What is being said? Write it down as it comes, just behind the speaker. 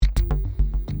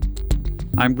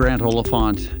I'm Grant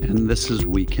Oliphant, and this is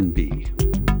We Can Be.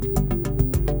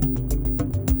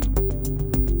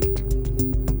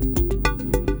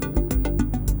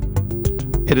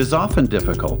 It is often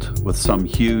difficult with some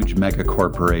huge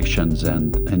megacorporations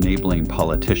and enabling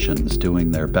politicians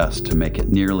doing their best to make it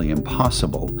nearly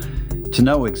impossible to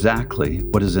know exactly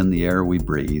what is in the air we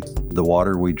breathe, the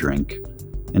water we drink,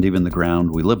 and even the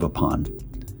ground we live upon.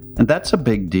 And that's a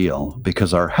big deal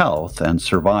because our health and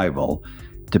survival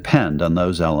depend on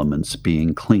those elements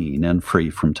being clean and free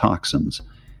from toxins.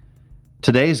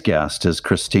 Today's guest is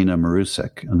Christina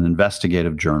Marusic, an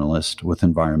investigative journalist with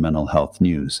Environmental Health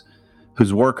News,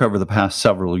 whose work over the past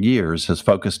several years has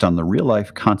focused on the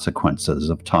real-life consequences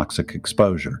of toxic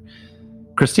exposure.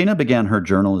 Christina began her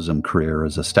journalism career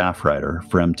as a staff writer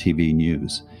for MTV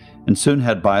News, and soon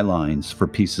had bylines for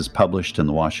pieces published in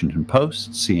The Washington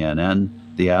Post, CNN,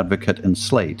 The Advocate, and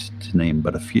Slate, to name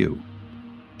but a few.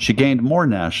 She gained more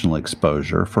national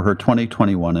exposure for her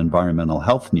 2021 Environmental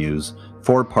Health News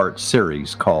 4-part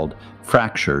series called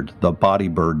Fractured: The Body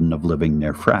Burden of Living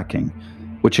Near Fracking,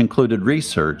 which included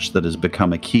research that has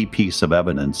become a key piece of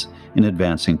evidence in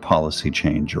advancing policy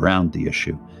change around the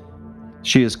issue.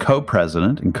 She is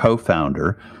co-president and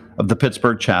co-founder of the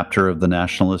Pittsburgh chapter of the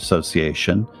National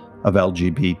Association of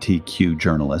LGBTQ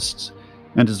Journalists,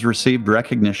 and has received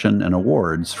recognition and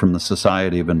awards from the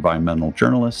Society of Environmental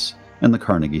Journalists and the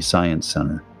Carnegie Science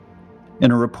Center.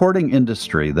 In a reporting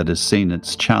industry that has seen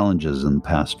its challenges in the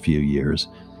past few years,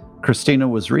 Christina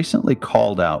was recently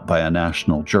called out by a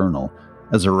national journal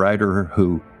as a writer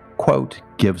who, quote,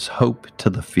 gives hope to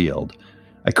the field.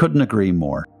 I couldn't agree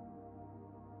more.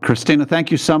 Christina, thank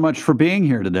you so much for being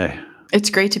here today. It's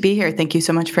great to be here. Thank you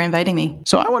so much for inviting me.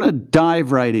 So I want to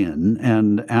dive right in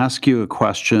and ask you a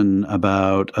question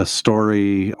about a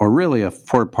story, or really a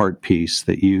 4-part piece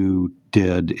that you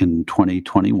did in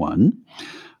 2021,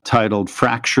 titled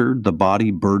Fractured: The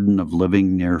Body Burden of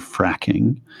Living Near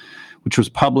Fracking, which was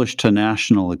published to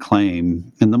national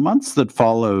acclaim. In the months that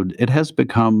followed, it has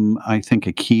become, I think,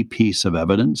 a key piece of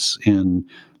evidence in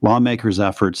lawmakers'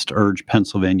 efforts to urge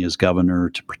Pennsylvania's governor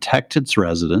to protect its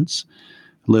residents,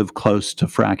 live close to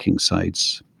fracking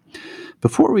sites.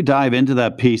 Before we dive into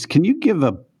that piece, can you give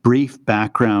a brief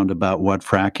background about what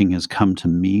fracking has come to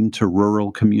mean to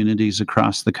rural communities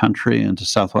across the country and to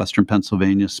southwestern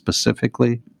Pennsylvania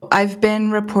specifically? I've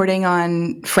been reporting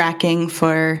on fracking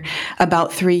for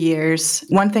about 3 years.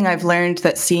 One thing I've learned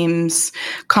that seems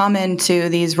common to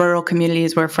these rural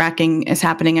communities where fracking is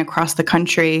happening across the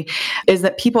country is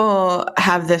that people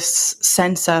have this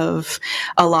sense of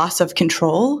a loss of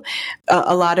control.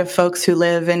 A lot of folks who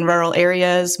live in rural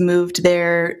areas moved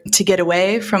there to get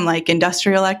away from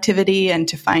industrial activity and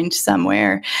to find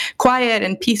somewhere quiet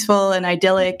and peaceful and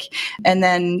idyllic. And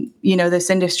then, this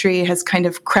industry has kind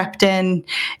of crept in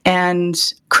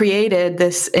and created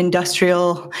this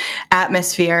industrial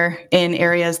atmosphere in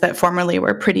areas that formerly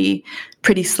were pretty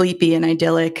sleepy and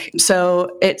idyllic.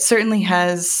 So it certainly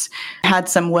has had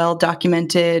some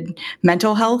well-documented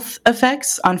mental health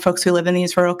effects on folks who live in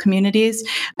these rural communities.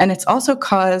 And it's also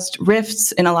caused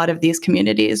rifts in a lot of these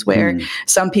communities where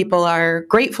some people are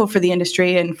grateful for the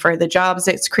industry and for the jobs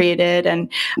it's created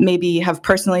and maybe have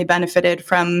personally benefited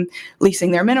from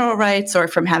leasing their mineral rights or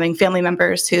from having family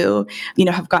members who,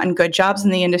 have gotten good jobs in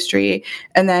the industry.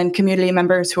 And then community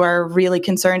members who are really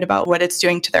concerned about what it's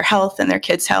doing to their health and their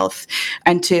kids' health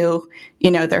and to,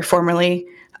 their formerly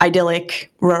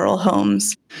idyllic rural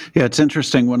homes. Yeah, it's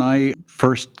interesting. When I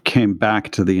first came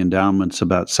back to the endowments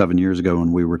about 7 years ago,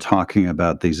 when we were talking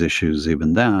about these issues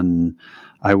even then,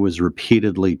 I was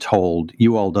repeatedly told,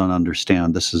 you all don't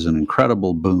understand, this is an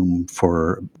incredible boom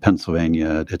for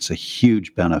Pennsylvania. It's a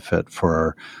huge benefit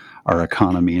for our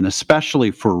economy, and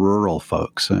especially for rural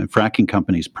folks. Fracking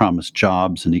companies promise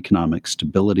jobs and economic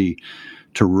stability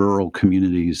to rural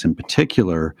communities in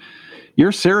particular.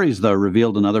 Your series, though,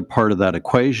 revealed another part of that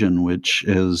equation, which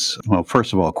is, well,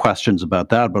 first of all, questions about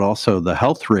that, but also the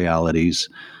health realities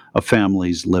of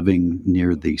families living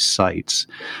near these sites.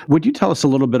 Would you tell us a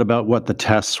little bit about what the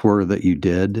tests were that you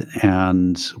did,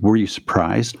 and were you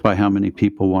surprised by how many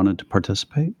people wanted to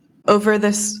participate? Over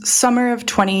this summer of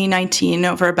 2019,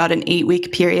 over about an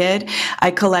 8-week period, I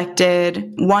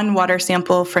collected 1 water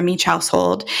sample from each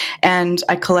household, and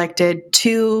I collected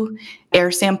 2 air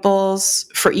samples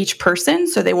for each person.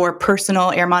 So they wore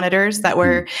personal air monitors that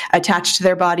were attached to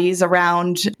their bodies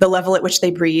around the level at which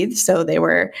they breathe. So they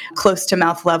were close to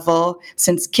mouth level.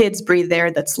 Since kids breathe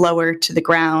air that's lower to the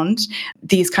ground,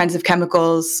 these kinds of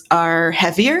chemicals are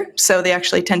heavier. So they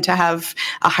actually tend to have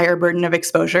a higher burden of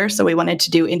exposure. So we wanted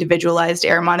to do individualized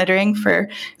air monitoring for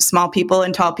small people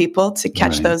and tall people to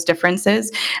catch those differences.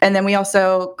 And then we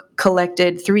also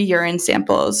collected 3 urine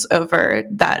samples over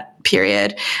that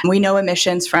period. We know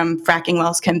emissions from fracking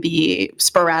wells can be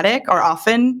sporadic or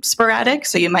often sporadic.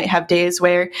 So you might have days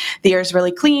where the air is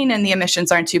really clean and the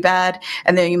emissions aren't too bad.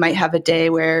 And then you might have a day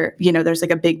where, there's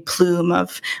like a big plume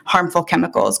of harmful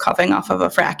chemicals coughing off of a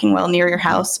fracking well near your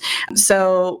house.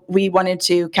 So we wanted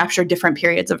to capture different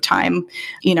periods of time,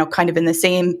 kind of in the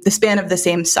span of the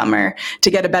same summer to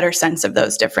get a better sense of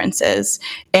those differences.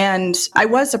 And I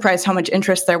was surprised how much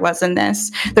interest there was in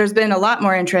this. There's been a lot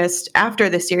more interest after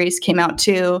the series came out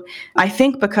too. I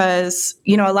think because,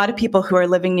 a lot of people who are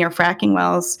living near fracking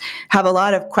wells have a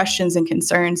lot of questions and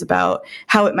concerns about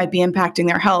how it might be impacting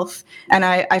their health. And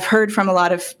I've heard from a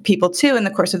lot of people too in the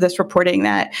course of this reporting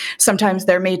that sometimes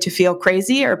they're made to feel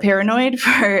crazy or paranoid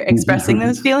for expressing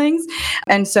those feelings.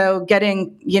 And so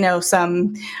getting,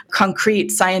 some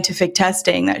concrete scientific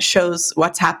testing that shows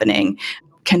what's happening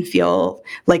can feel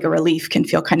like a relief, can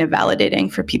feel kind of validating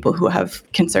for people who have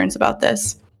concerns about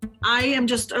this. I am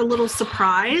just a little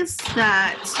surprised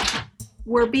that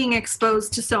we're being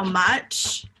exposed to so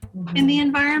much in the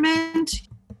environment.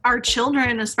 Our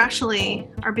children especially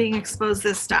are being exposed to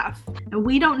this stuff, and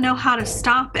we don't know how to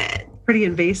stop it. Pretty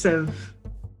invasive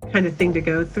kind of thing to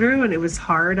go through, and it was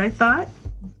hard, I thought,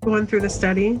 going through the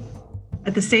study.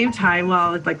 At the same time,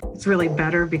 it's really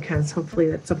better because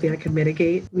hopefully that's something I can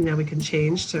mitigate. We can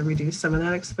change to reduce some of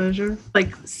that exposure.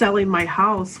 Like selling my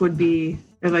house would be,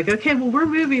 they're like, okay, well, we're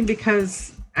moving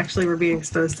because actually we're being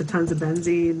exposed to tons of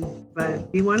benzene,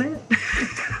 but do you want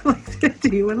it?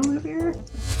 Do you want to live here?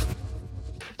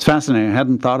 It's fascinating. I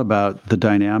hadn't thought about the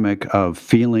dynamic of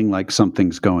feeling like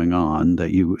something's going on,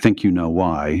 that you think you know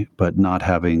why, but not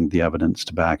having the evidence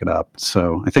to back it up.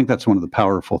 So I think that's one of the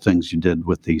powerful things you did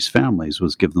with these families,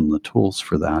 was give them the tools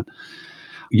for that.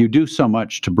 You do so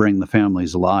much to bring the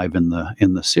families alive in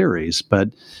the series, but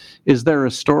is there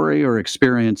a story or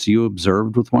experience you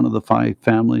observed with one of the 5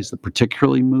 families that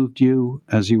particularly moved you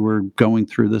as you were going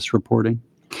through this reporting?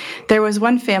 There was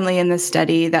one family in the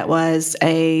study that was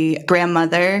a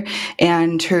grandmother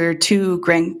and her 2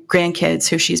 grandkids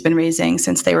who she's been raising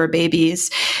since they were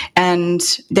babies. And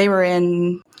they were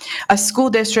in a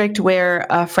school district where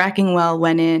a fracking well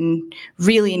went in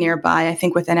really nearby, I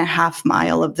think within a half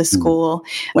mile of the school,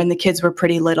 when the kids were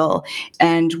pretty little.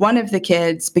 And one of the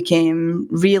kids became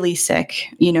really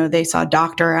sick. They saw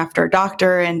doctor after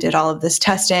doctor and did all of this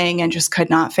testing and just could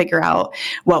not figure out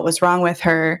what was wrong with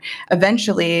her.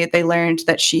 Eventually, they learned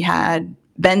that she had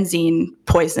benzene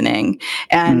poisoning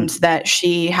and that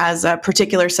she has a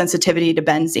particular sensitivity to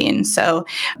benzene. So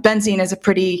benzene is a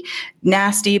pretty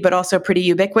nasty but also pretty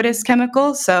ubiquitous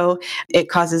chemical. So it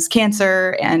causes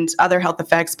cancer and other health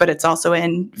effects, but it's also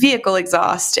in vehicle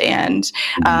exhaust and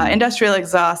industrial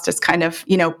exhaust. It's kind of,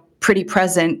 pretty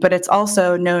present, but it's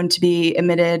also known to be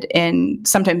emitted in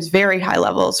sometimes very high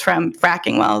levels from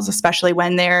fracking wells, especially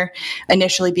when they're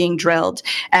initially being drilled.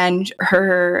 And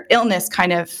her illness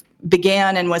kind of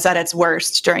began and was at its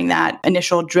worst during that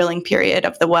initial drilling period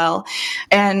of the well.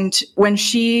 And when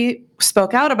she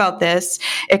spoke out about this,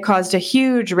 it caused a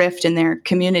huge rift in their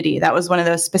community. That was one of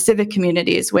those specific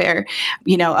communities where,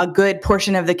 a good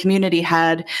portion of the community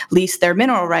had leased their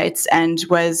mineral rights and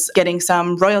was getting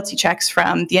some royalty checks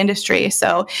from the industry.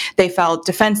 So they felt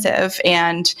defensive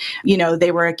and,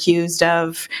 they were accused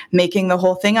of making the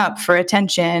whole thing up for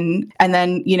attention. And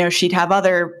then, she'd have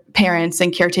other parents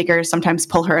and caretakers sometimes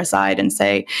pull her aside and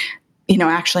say,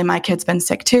 actually my kid's been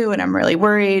sick too, and I'm really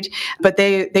worried. But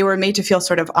they were made to feel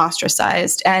sort of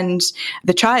ostracized. And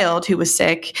the child who was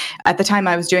sick at the time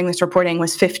I was doing this reporting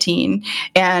was 15,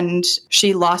 and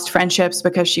she lost friendships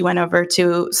because she went over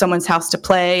to someone's house to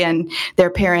play, and their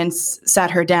parents sat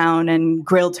her down and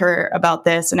grilled her about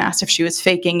this and asked if she was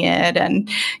faking it and,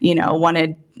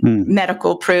 wanted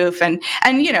medical proof. And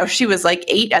she was like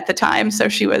 8 at the time, so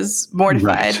she was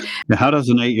mortified. Right. How does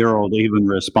an 8-year-old even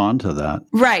respond to that?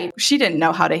 Right. She didn't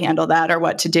know how to handle that or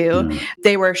what to do.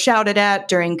 They were shouted at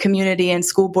during community and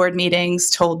school board meetings,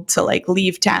 told to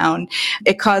leave town.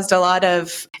 It caused a lot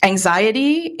of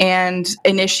anxiety and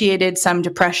initiated some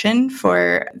depression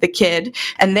for the kid.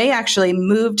 And they actually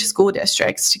moved school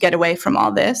districts to get away from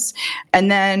all this, and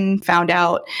then found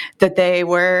out that they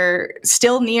were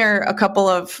still near a couple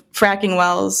of fracking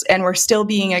wells and were still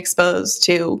being exposed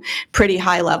to pretty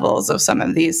high levels of some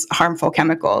of these harmful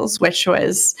chemicals, which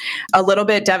was a little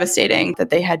bit devastating that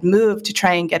they had moved to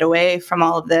try and get away from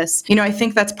all of this. I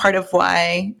think that's part of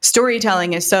why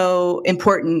storytelling is so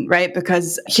important, right?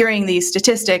 Because hearing these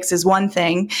statistics is one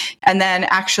thing, and then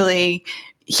actually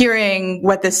hearing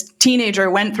what this teenager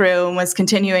went through and was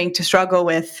continuing to struggle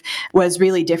with was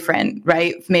really different,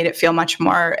 right? Made it feel much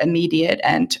more immediate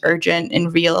and urgent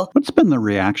and real. What's been the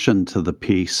reaction to the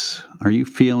piece? Are you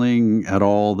feeling at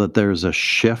all that there's a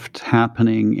shift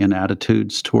happening in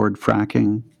attitudes toward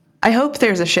fracking? I hope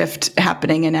there's a shift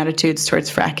happening in attitudes towards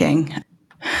fracking.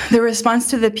 The response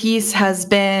to the piece has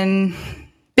been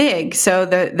big. So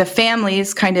the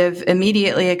families kind of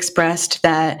immediately expressed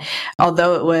that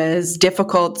although it was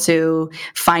difficult to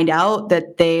find out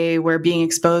that they were being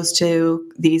exposed to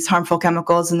these harmful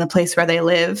chemicals in the place where they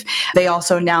live, they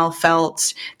also now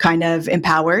felt kind of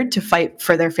empowered to fight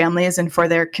for their families and for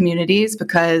their communities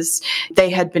because they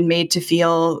had been made to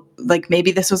feel like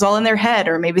maybe this was all in their head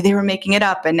or maybe they were making it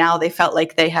up. And now they felt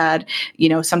like they had,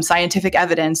 some scientific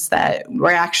evidence that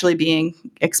we're actually being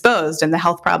exposed and the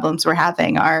health problems we're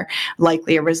having are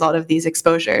likely a result of these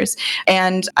exposures.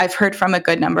 And I've heard from a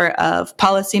good number of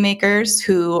policymakers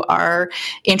who are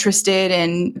interested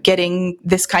in getting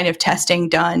this kind of testing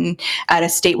done at a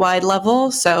statewide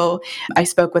level. So I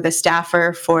spoke with a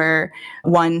staffer for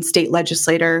one state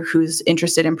legislator who's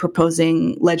interested in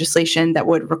proposing legislation that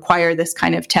would require this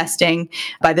kind of testing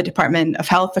by the Department of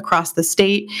Health across the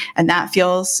state. And that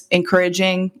feels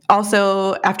encouraging.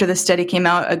 Also, after the study came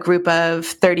out, a group of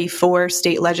 34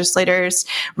 state legislators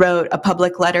wrote a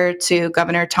public letter to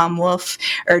Governor Tom Wolf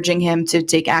urging him to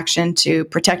take action to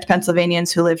protect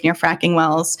Pennsylvanians who live near fracking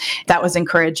wells. That was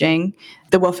encouraging.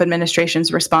 The Wolf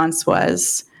administration's response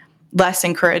was less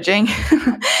encouraging,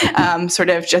 sort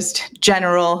of just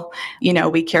general,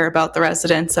 we care about the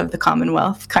residents of the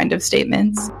Commonwealth kind of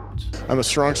statements. I'm a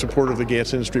strong supporter of the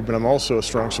gas industry, but I'm also a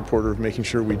strong supporter of making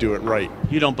sure we do it right.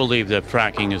 You don't believe that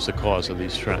fracking is the cause of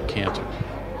these cancers?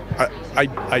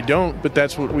 I don't, but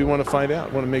that's what we want to find out.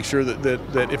 We want to make sure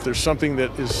that if there's something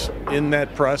that is in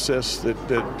that process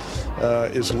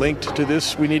that is linked to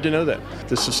this, we need to know that.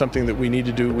 This is something that we need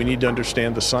to do. We need to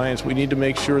understand the science. We need to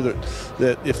make sure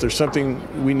that if there's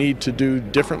something we need to do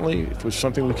differently, if there's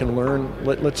something we can learn,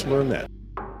 let's learn that.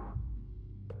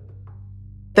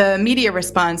 The media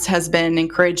response has been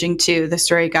encouraging too. The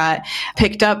story got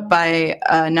picked up by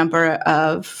a number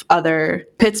of other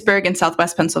Pittsburgh and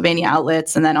Southwest Pennsylvania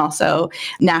outlets, and then also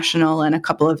national and a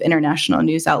couple of international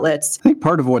news outlets. I think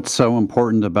part of what's so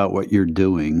important about what you're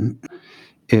doing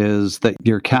is that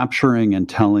you're capturing and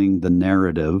telling the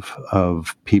narrative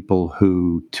of people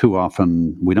who too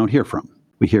often we don't hear from.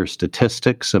 We hear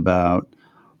statistics about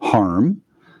harm.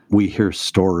 We hear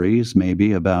stories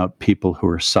maybe about people who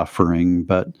are suffering,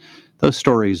 but those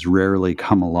stories rarely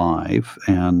come alive,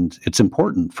 and it's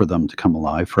important for them to come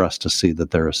alive, for us to see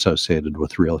that they're associated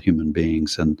with real human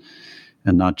beings and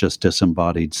not just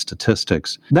disembodied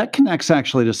statistics. That connects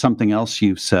actually to something else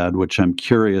you've said, which I'm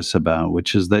curious about,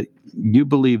 which is that you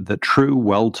believe that true,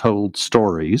 well-told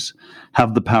stories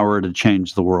have the power to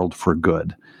change the world for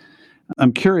good.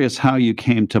 I'm curious how you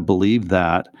came to believe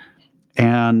that,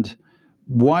 and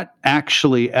what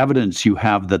actually evidence you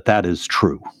have that that is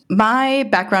true. My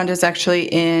background is actually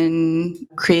in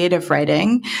creative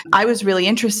writing. I was really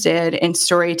interested in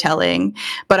storytelling,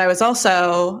 but I was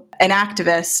also an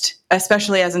activist,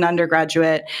 especially as an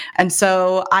undergraduate. And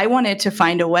so I wanted to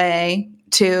find a way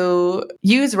to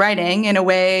use writing in a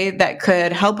way that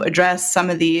could help address some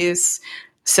of these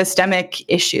systemic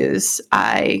issues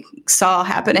I saw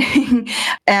happening.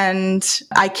 And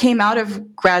I came out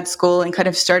of grad school and kind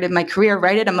of started my career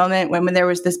right at a moment when there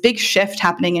was this big shift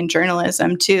happening in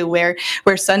journalism too, where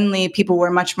suddenly people were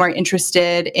much more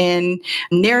interested in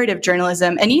narrative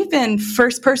journalism and even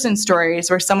first-person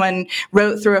stories where someone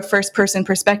wrote through a first-person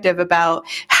perspective about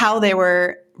how they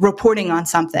were reporting on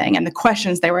something and the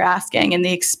questions they were asking and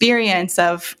the experience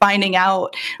of finding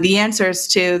out the answers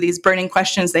to these burning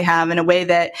questions they have in a way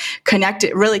that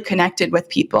really connected with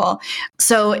people.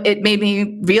 So it made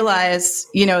me realize,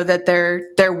 that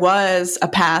there was a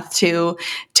path to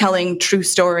telling true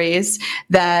stories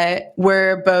that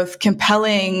were both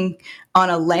compelling on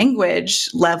a language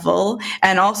level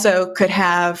and also could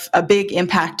have a big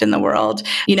impact in the world.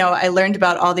 I learned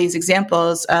about all these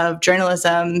examples of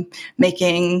journalism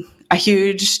making a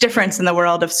huge difference in the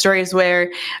world, of stories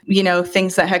where,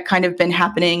 things that had kind of been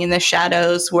happening in the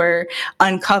shadows were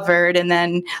uncovered and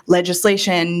then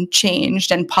legislation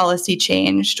changed and policy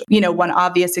changed. One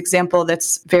obvious example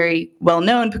that's very well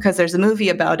known because there's a movie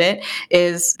about it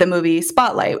is the movie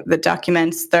Spotlight that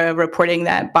documents the reporting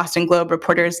that Boston Globe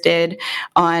reporters did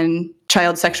on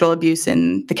child sexual abuse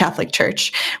in the Catholic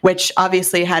Church, which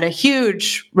obviously had a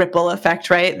huge ripple effect,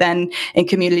 right? Then in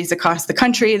communities across the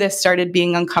country, this started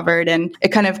being uncovered. And it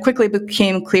kind of quickly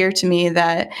became clear to me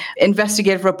that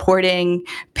investigative reporting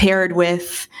paired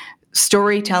with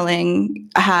storytelling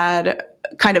had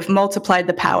kind of multiplied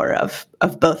the power of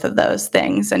both of those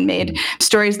things and made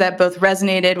stories that both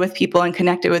resonated with people and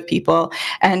connected with people,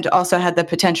 and also had the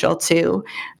potential to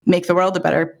make the world a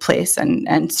better place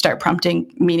and start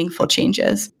prompting meaningful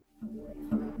changes.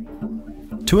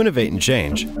 To innovate and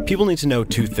change, people need to know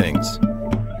two things: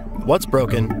 what's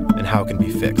broken and how it can be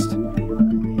fixed.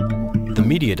 The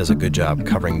media does a good job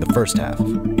covering the first half.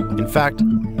 In fact,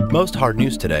 most hard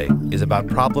news today is about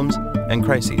problems and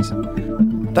crises.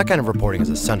 That kind of reporting is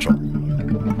essential.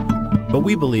 But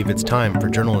we believe it's time for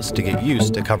journalists to get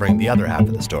used to covering the other half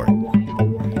of the story.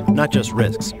 Not just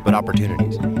risks, but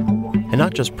opportunities. And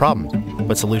not just problems,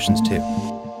 but solutions too.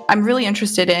 I'm really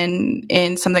interested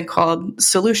in something called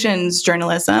solutions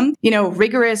journalism.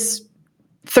 Rigorous,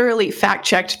 thoroughly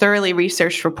fact-checked, thoroughly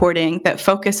researched reporting that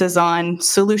focuses on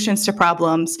solutions to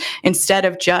problems instead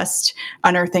of just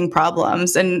unearthing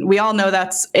problems. And we all know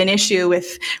that's an issue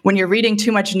with when you're reading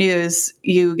too much news,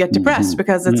 you get depressed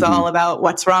because it's all about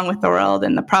what's wrong with the world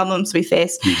and the problems we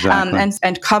face. Exactly.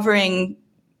 And covering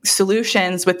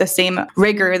solutions with the same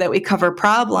rigor that we cover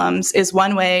problems is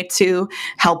one way to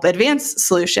help advance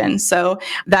solutions. So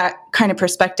that kind of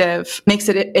perspective makes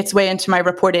its way into my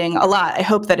reporting a lot. I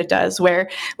hope that it does, where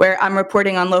I'm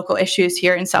reporting on local issues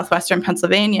here in southwestern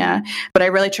Pennsylvania, but I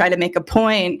really try to make a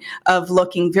point of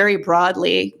looking very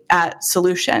broadly at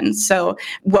solutions. So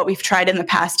what we've tried in the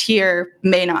past here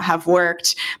may not have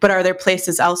worked, but are there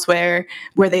places elsewhere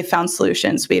where they've found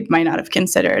solutions we might not have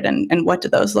considered, and what do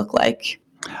those look like?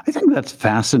 I think that's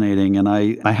fascinating, and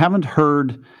I haven't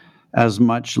heard as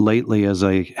much lately as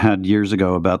I had years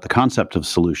ago about the concept of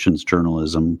solutions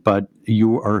journalism, but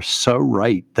you are so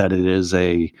right that it is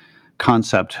a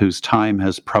concept whose time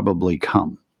has probably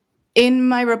come. In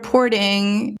my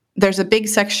reporting, there's a big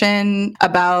section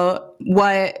about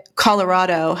what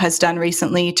Colorado has done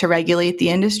recently to regulate the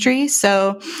industry.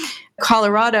 So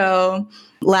Colorado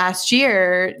last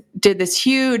year did this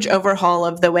huge overhaul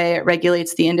of the way it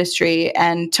regulates the industry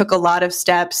and took a lot of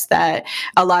steps that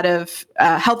a lot of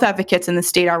health advocates in the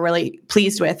state are really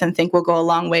pleased with and think will go a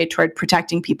long way toward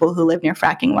protecting people who live near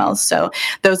fracking wells. So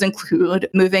those include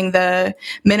moving the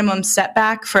minimum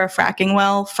setback for a fracking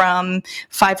well from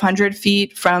 500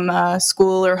 feet from a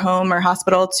school or home or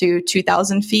hospital to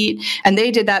 2,000 feet. And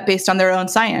they did that based on their own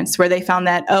science, where they found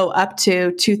that, up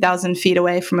to 2,000 feet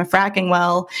away from a fracking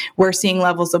well, we're seeing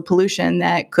levels of pollution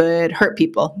that could hurt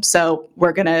people. So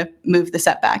we're going to move the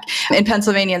setback. In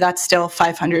Pennsylvania, that's still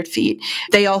 500 feet.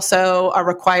 They also are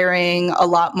requiring a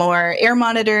lot more air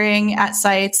monitoring at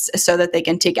sites so that they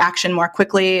can take action more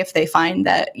quickly if they find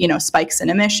that, spikes in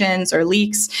emissions or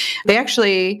leaks. They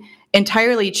actually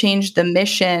entirely changed the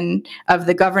mission of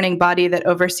the governing body that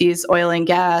oversees oil and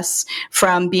gas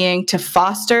from being to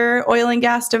foster oil and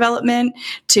gas development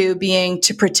to being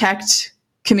to protect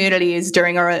communities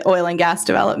during our oil and gas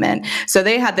development. So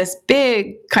they had this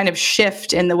big kind of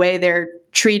shift in the way they're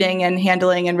treating and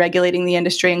handling and regulating the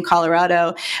industry in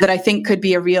Colorado that I think could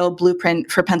be a real blueprint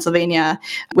for Pennsylvania,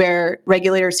 where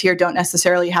regulators here don't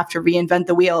necessarily have to reinvent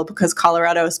the wheel, because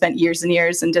Colorado spent years and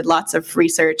years and did lots of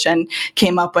research and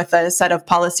came up with a set of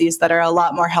policies that are a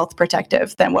lot more health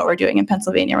protective than what we're doing in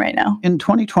Pennsylvania right now. In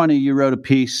 2020, you wrote a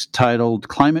piece titled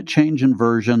Climate Change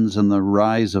Inversions and the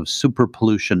Rise of Super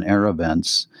Pollution Air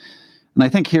Events. And I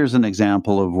think here's an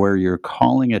example of where you're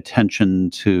calling attention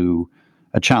to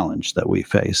a challenge that we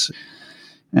face.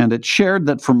 And it shared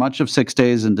that for much of 6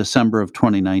 days in December of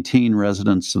 2019,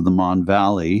 residents of the Mon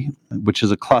Valley, which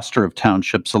is a cluster of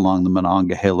townships along the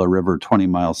Monongahela River 20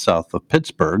 miles south of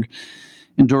Pittsburgh,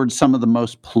 endured some of the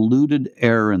most polluted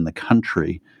air in the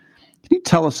country. Can you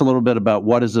tell us a little bit about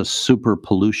what is a super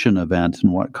pollution event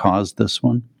and what caused this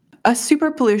one? A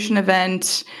super pollution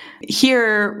event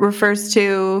here refers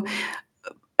to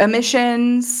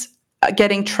emissions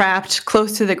getting trapped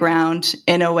close to the ground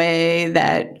in a way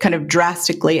that kind of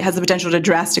drastically has the potential to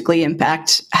drastically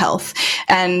impact health.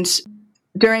 And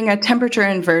during a temperature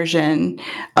inversion,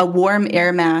 a warm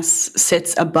air mass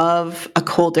sits above a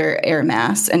colder air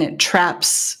mass, and it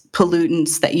traps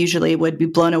pollutants that usually would be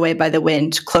blown away by the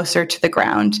wind closer to the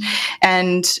ground.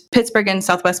 And Pittsburgh and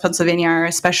Southwest Pennsylvania are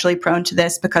especially prone to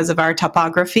this because of our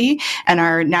topography and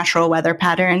our natural weather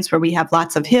patterns, where we have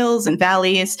lots of hills and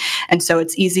valleys. And so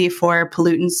it's easy for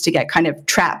pollutants to get kind of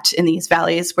trapped in these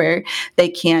valleys where they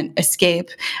can't escape.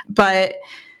 But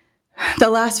the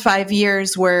last 5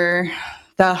 years were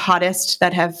the hottest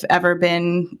that have ever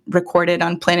been recorded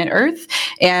on planet Earth.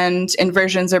 And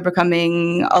inversions are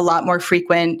becoming a lot more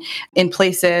frequent in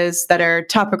places that are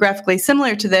topographically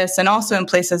similar to this, and also in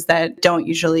places that don't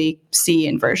usually see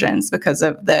inversions because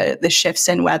of the shifts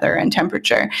in weather and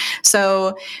temperature.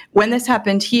 So when this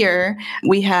happened here,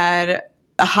 we had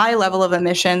a high level of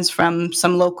emissions from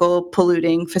some local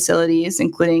polluting facilities,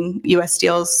 including U.S.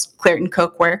 Steel's Clairton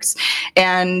Coke Works,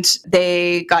 and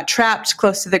they got trapped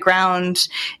close to the ground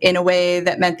in a way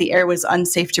that meant the air was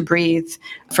unsafe to breathe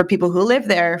for people who live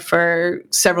there for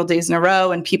several days in a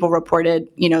row. And people reported,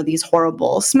 these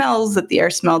horrible smells, that the air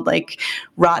smelled like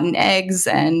rotten eggs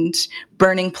and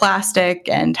burning plastic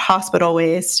and hospital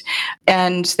waste.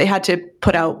 And they had to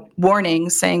put out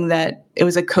warnings saying that it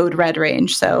was a code red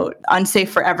range, so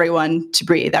unsafe for everyone to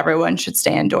breathe. Everyone should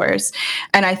stay indoors.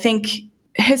 And I think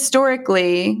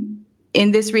historically,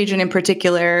 in this region in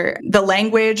particular, the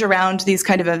language around these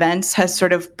kind of events has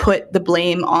sort of put the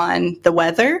blame on the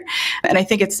weather. And I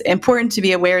think it's important to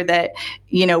be aware that,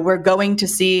 we're going to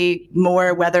see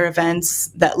more weather events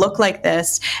that look like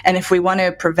this. And if we want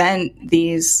to prevent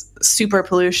these super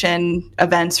pollution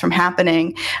events from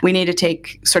happening, we need to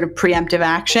take sort of preemptive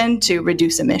action to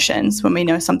reduce emissions when we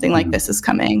know something like this is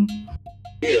coming.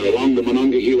 Here along the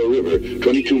Monongahela River,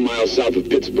 22 miles south of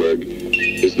Pittsburgh,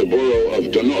 is the borough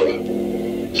of Donora.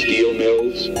 Steel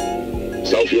mills,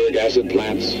 sulfuric acid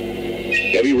plants,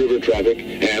 heavy river traffic,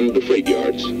 and the freight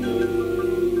yards.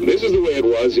 This is the way it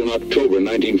was in October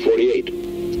 1948,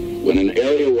 when an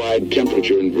area-wide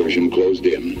temperature inversion closed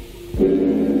in.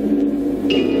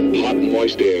 Hot,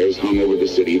 moist airs hung over the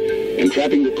city,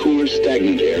 entrapping the cooler,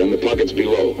 stagnant air in the pockets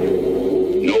below.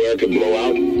 No air could blow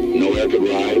out, no air could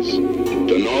rise.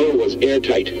 Donora was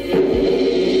airtight.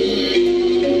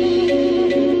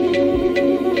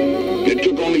 It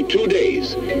took only 2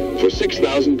 days for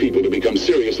 6,000 people to become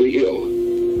seriously ill,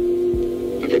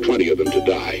 and for 20 of them to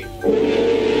die.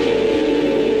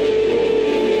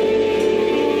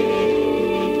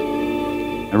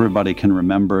 Everybody can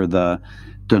remember the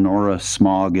Donora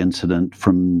smog incident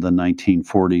from the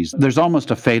 1940s. There's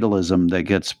almost a fatalism that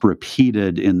gets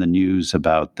repeated in the news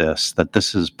about this, that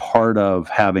this is part of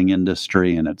having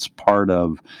industry and it's part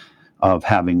of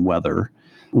having weather.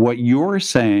 What you're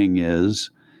saying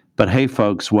is, but hey,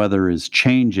 folks, weather is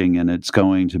changing and it's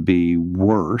going to be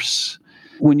worse.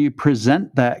 When you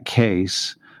present that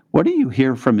case, what do you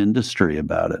hear from industry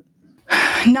about it?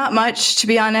 Not much, to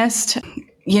be honest.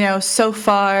 So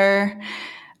far,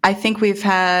 I think we've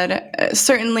had,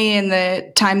 certainly in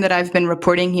the time that I've been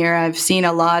reporting here, I've seen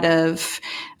a lot of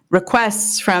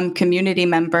requests from community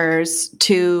members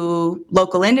to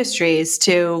local industries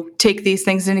to take these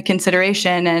things into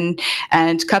consideration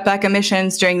and cut back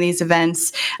emissions during these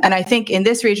events. And I think in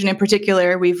this region in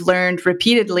particular, we've learned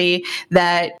repeatedly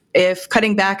that if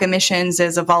cutting back emissions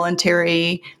is a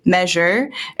voluntary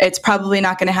measure, it's probably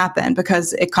not going to happen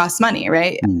because it costs money,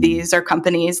 right? Mm-hmm. These are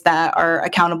companies that are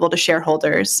accountable to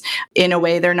shareholders in a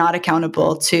way they're not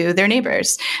accountable to their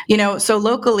neighbors. So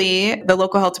locally, the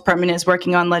local health department is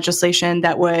working on legislation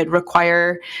that would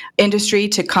require industry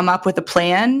to come up with a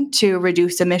plan to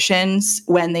reduce emissions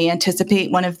when they anticipate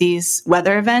one of these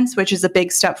weather events, which is a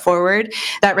big step forward.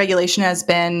 That regulation has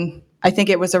been, I think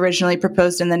it was originally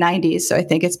proposed in the 90s, so I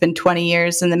think it's been 20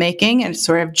 years in the making, and it's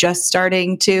sort of just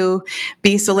starting to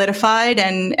be solidified,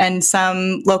 and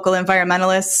some local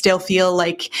environmentalists still feel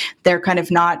like they're kind of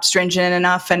not stringent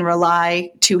enough and rely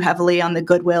too heavily on the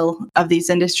goodwill of these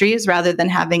industries rather than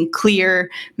having clear,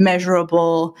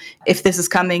 measurable, if this is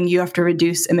coming, you have to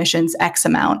reduce emissions X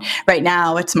amount. Right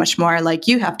now, it's much more like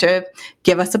you have to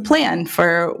give us a plan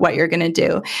for what you're going to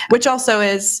do, which also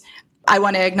is, I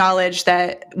want to acknowledge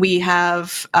that we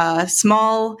have a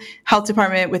small health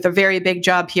department with a very big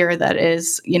job here that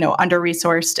is,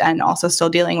 under-resourced and also still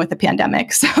dealing with the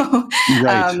pandemic. So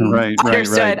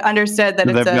understood that it's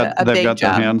a big job. They've got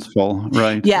their hands full,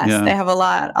 right? Yes, yeah. They have a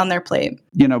lot on their plate.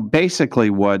 Basically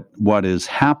what is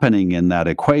happening in that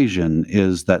equation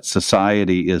is that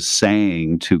society is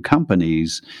saying to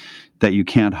companies that you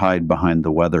can't hide behind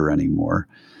the weather anymore,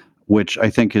 which I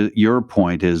think your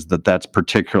point is that that's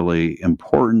particularly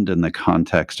important in the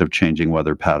context of changing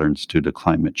weather patterns due to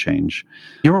climate change.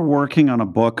 You're working on a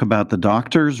book about the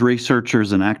doctors,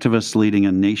 researchers, and activists leading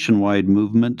a nationwide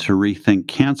movement to rethink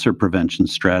cancer prevention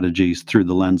strategies through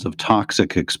the lens of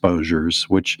toxic exposures,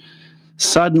 which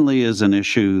suddenly is an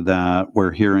issue that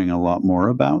we're hearing a lot more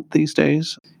about these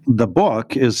days. The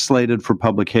book is slated for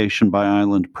publication by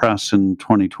Island Press in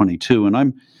 2022, and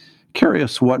I'm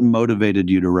Curious, what motivated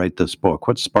you to write this book?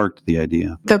 What sparked the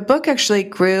idea? The book actually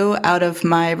grew out of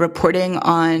my reporting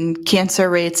on cancer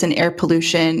rates and air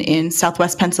pollution in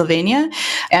Southwest Pennsylvania.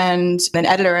 And an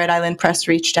editor at Island Press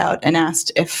reached out and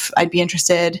asked if I'd be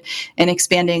interested in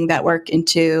expanding that work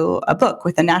into a book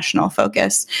with a national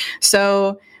focus.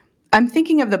 So I'm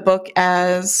thinking of the book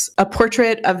as a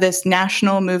portrait of this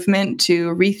national movement to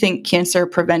rethink cancer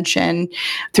prevention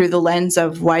through the lens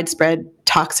of widespread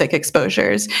toxic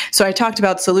exposures. So I talked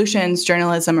about solutions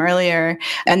journalism earlier,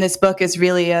 and this book is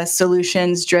really a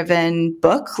solutions-driven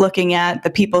book looking at the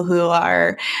people who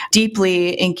are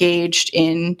deeply engaged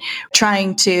in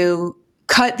trying to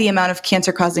cut the amount of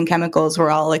cancer-causing chemicals we're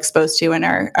all exposed to in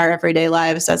our everyday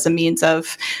lives as a means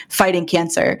of fighting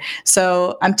cancer.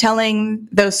 So I'm telling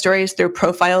those stories through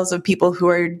profiles of people who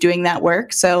are doing that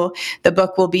work. So the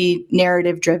book will be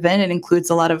narrative-driven. It includes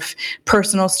a lot of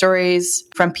personal stories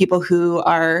from people who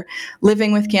are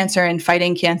living with cancer and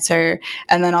fighting cancer,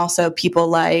 and then also people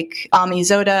like Ami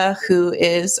Zoda, who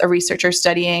is a researcher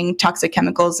studying toxic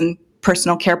chemicals in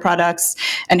personal care products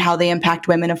and how they impact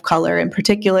women of color in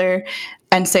particular.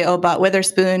 And Seobat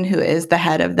Witherspoon, who is the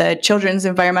head of the Children's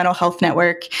Environmental Health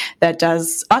Network that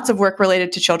does lots of work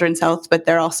related to children's health, but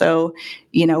they're also,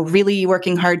 really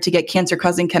working hard to get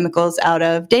cancer-causing chemicals out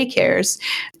of daycares.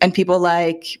 And people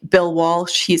like Bill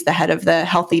Walsh, he's the head of the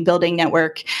Healthy Building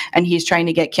Network, and he's trying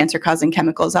to get cancer-causing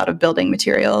chemicals out of building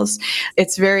materials.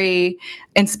 It's very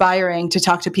inspiring to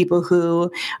talk to people who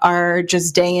are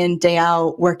just day in, day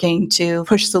out working to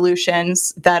push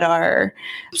solutions that are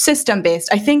system-based.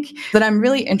 I think that I'm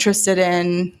really interested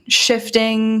in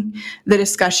shifting the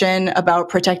discussion about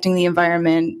protecting the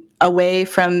environment away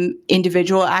from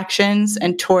individual actions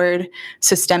and toward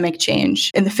systemic change.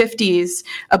 In the 50s,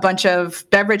 a bunch of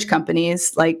beverage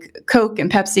companies like Coke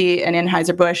and Pepsi and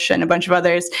Anheuser-Busch and a bunch of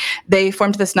others, they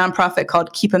formed this nonprofit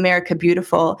called Keep America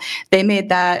Beautiful. They made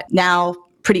that now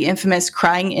pretty infamous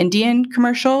Crying Indian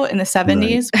commercial in the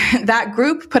 70s. Right. That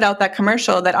group put out that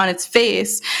commercial that on its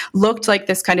face looked like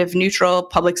this kind of neutral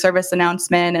public service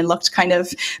announcement and looked kind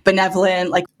of benevolent,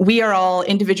 like we are all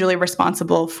individually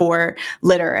responsible for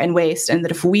litter and waste, and that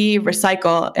if we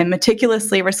recycle and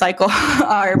meticulously recycle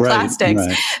our plastics,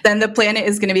 then the planet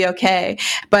is going to be okay.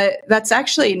 But that's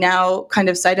actually now kind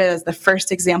of cited as the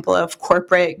first example of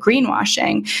corporate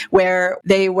greenwashing, where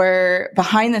they were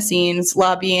behind the scenes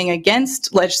lobbying against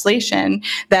legislation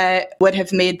that would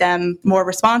have made them more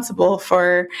responsible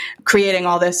for creating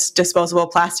all this disposable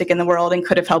plastic in the world and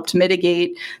could have helped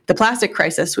mitigate the plastic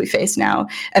crisis we face now.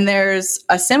 And there's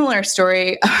a similar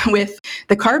story with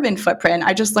the carbon footprint.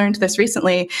 I just learned this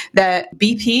recently that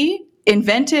BP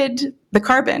invented the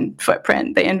carbon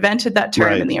footprint. They invented that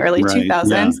term in the early 2000s.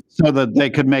 Yeah. So that they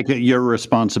could make it your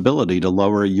responsibility to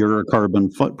lower your carbon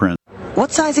footprint.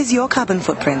 What size is your carbon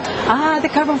footprint? The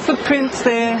carbon footprint,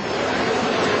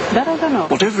 that I don't know.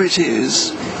 Whatever it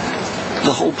is,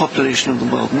 the whole population of the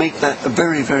world, make that a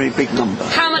very, very big number.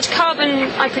 How much carbon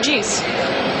I produce?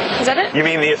 Is that it? You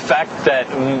mean the effect that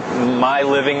my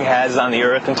living has on the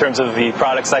earth in terms of the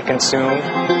products I consume?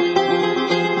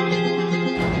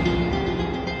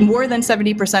 More than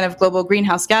 70% of global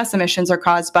greenhouse gas emissions are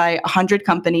caused by 100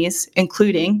 companies,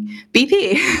 including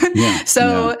BP.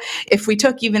 If we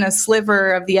took even a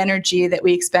sliver of the energy that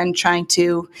we expend trying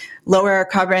to lower our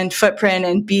carbon footprint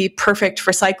and be perfect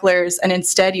recyclers and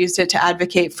instead used it to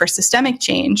advocate for systemic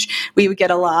change, we would get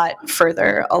a lot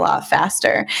further, a lot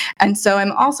faster. And so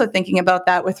I'm also thinking about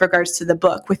that with regards to the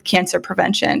book, with cancer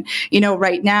prevention.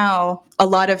 Right now, a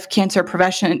lot of cancer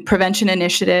prevention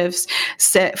initiatives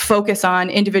focus on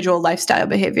individual lifestyle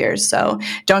behaviors. So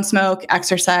don't smoke,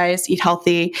 exercise, eat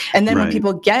healthy. And then when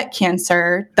people get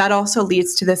cancer, that also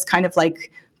leads to this kind of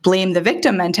like blame the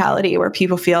victim mentality where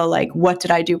people feel like, what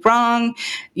did I do wrong?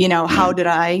 How did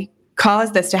I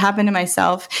cause this to happen to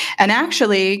myself? And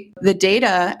actually, the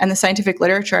data and the scientific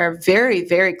literature are very,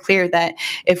 very clear that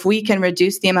if we can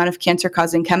reduce the amount of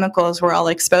cancer-causing chemicals we're all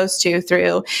exposed to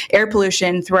through air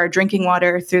pollution, through our drinking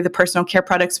water, through the personal care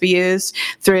products we use,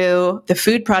 through the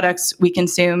food products we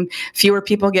consume, fewer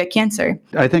people get cancer.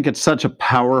 I think it's such a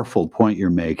powerful point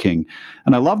you're making.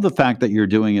 And I love the fact that you're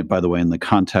doing it, by the way, in the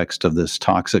context of this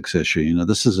toxics issue.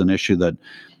 This is an issue that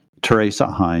Teresa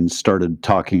Heinz started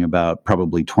talking about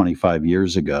probably 25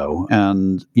 years ago.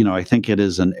 And, I think it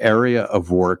is an area of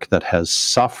work that has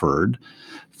suffered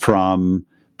from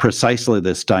precisely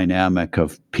this dynamic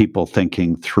of people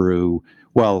thinking through,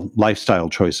 lifestyle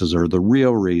choices are the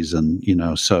real reason,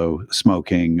 so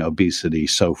smoking, obesity,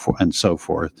 so forth and so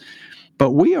forth.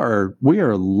 But we are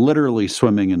literally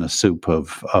swimming in a soup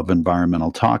of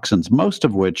environmental toxins, most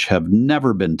of which have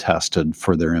never been tested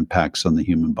for their impacts on the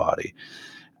human body.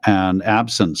 And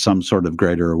absent some sort of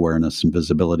greater awareness and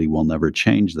visibility, will never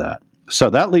change that. So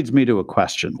that leads me to a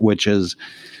question, which is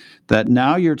that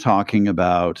now you're talking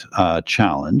about a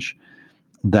challenge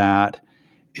that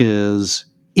is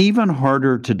even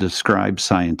harder to describe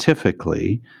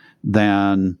scientifically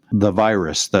than the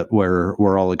virus that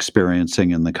we're all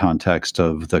experiencing in the context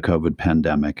of the COVID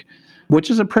pandemic, which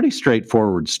is a pretty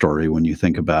straightforward story when you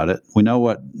think about it. We know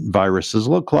what viruses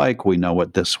look like. We know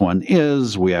what this one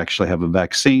is. We actually have a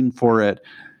vaccine for it.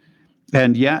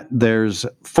 And yet there's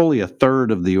fully a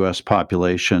third of the U.S.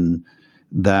 population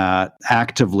that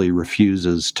actively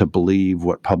refuses to believe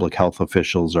what public health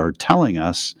officials are telling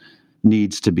us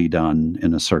needs to be done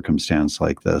in a circumstance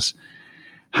like this.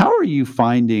 How are you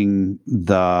finding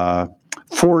the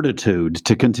fortitude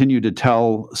to continue to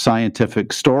tell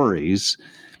scientific stories,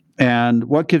 and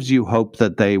what gives you hope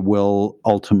that they will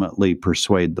ultimately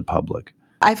persuade the public?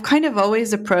 I've kind of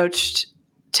always approached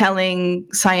telling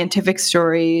scientific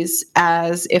stories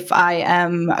as if I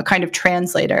am a kind of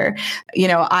translator. You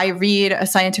know, I read a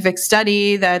scientific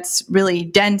study that's really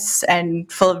dense and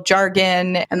full of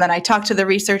jargon, and then I talk to the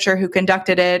researcher who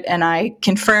conducted it, and I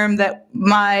confirm that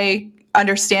my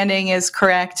understanding is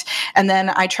correct, and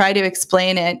then I try to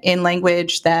explain it in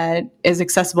language that is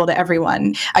accessible to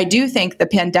everyone. I do think the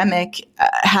pandemic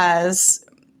has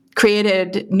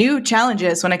created new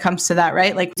challenges when it comes to that,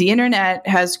 right? Like the internet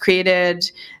has created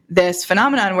this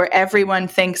phenomenon where everyone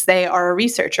thinks they are a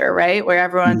researcher, right? Where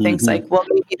everyone thinks like, well,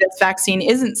 maybe this vaccine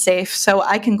isn't safe, so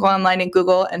I can go online and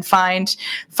Google and find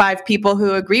 5 people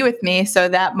who agree with me, so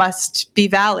that must be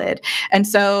valid. And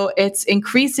so it's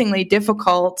increasingly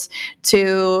difficult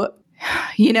to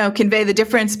convey the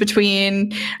difference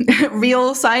between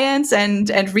real science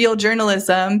and real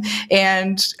journalism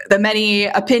and the many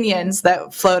opinions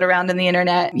that float around in the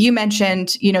internet. You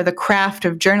mentioned, the craft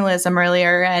of journalism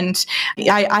earlier, and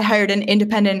I hired an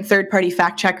independent third-party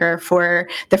fact checker for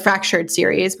the Fractured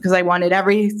series because I wanted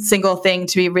every single thing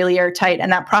to be really airtight,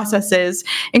 and that process is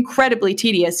incredibly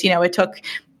tedious. It took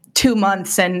 2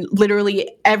 months, and literally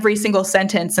every single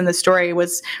sentence in the story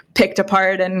was picked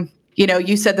apart, and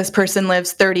you said this person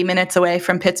lives 30 minutes away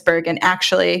from Pittsburgh, and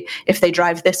actually, if they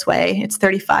drive this way, it's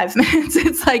 35 minutes.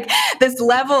 It's like this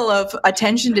level of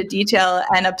attention to detail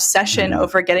and obsession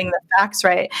over getting the facts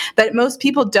right that most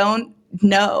people don't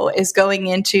know is going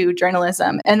into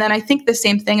journalism. And then I think the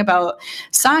same thing about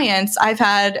science. I've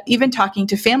had, even talking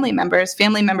to family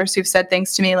members who've said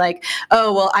things to me like,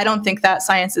 oh, well, I don't think that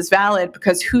science is valid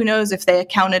because who knows if they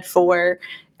accounted for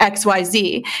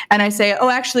XYZ. And I say, oh,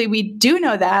 actually, we do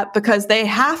know that because they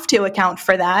have to account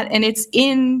for that. And it's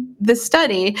in the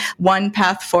study. One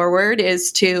path forward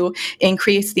is to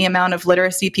increase the amount of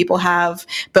literacy people have,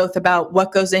 both about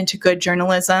what goes into good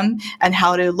journalism and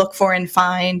how to look for and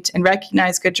find and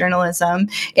recognize good journalism,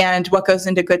 and what goes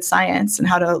into good science and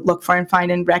how to look for and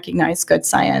find and recognize good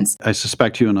science. I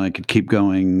suspect you and I could keep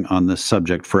going on this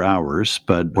subject for hours,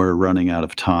 but we're running out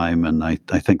of time, and I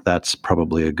think that's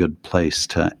probably a good place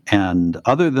to end.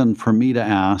 Other than for me to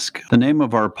ask, the name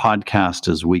of our podcast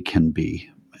is We Can Be.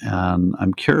 And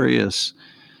I'm curious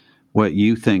what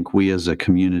you think we as a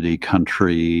community,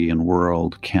 country, and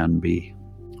world can be.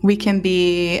 We can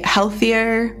be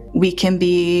healthier. We can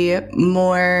be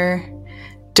more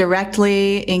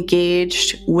directly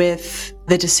engaged with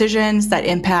the decisions that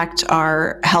impact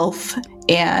our health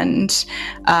and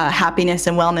happiness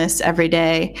and wellness every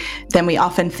day than we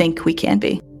often think we can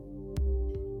be.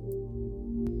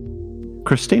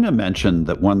 Christina mentioned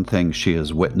that one thing she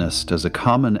has witnessed as a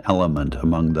common element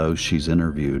among those she's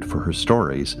interviewed for her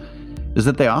stories is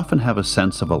that they often have a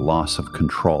sense of a loss of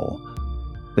control.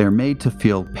 They are made to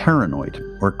feel paranoid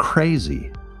or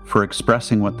crazy for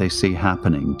expressing what they see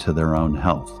happening to their own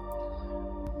health.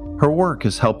 Her work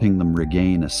is helping them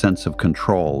regain a sense of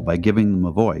control by giving them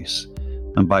a voice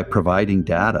and by providing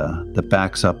data that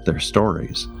backs up their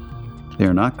stories. They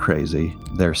are not crazy,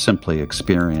 they're simply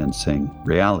experiencing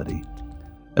reality.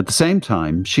 At the same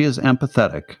time, she is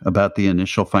empathetic about the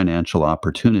initial financial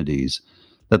opportunities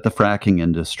that the fracking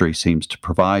industry seems to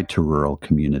provide to rural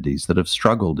communities that have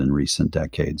struggled in recent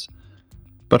decades.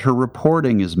 But her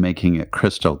reporting is making it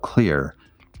crystal clear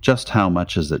just how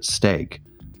much is at stake,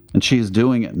 and she is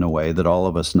doing it in a way that all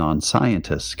of us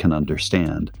non-scientists can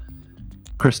understand.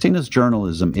 Christina's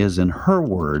journalism is, in her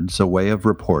words, a way of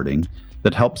reporting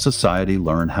that helps society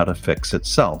learn how to fix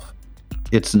itself.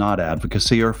 It's not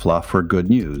advocacy or fluff or good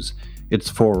news. It's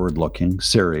forward-looking,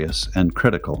 serious, and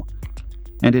critical.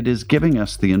 And it is giving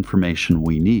us the information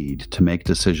we need to make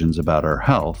decisions about our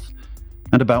health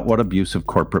and about what abusive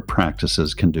corporate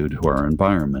practices can do to our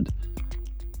environment.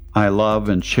 I love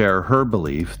and share her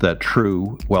belief that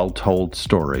true, well-told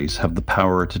stories have the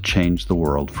power to change the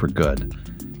world for good.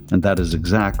 And that is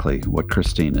exactly what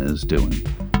Christina is doing.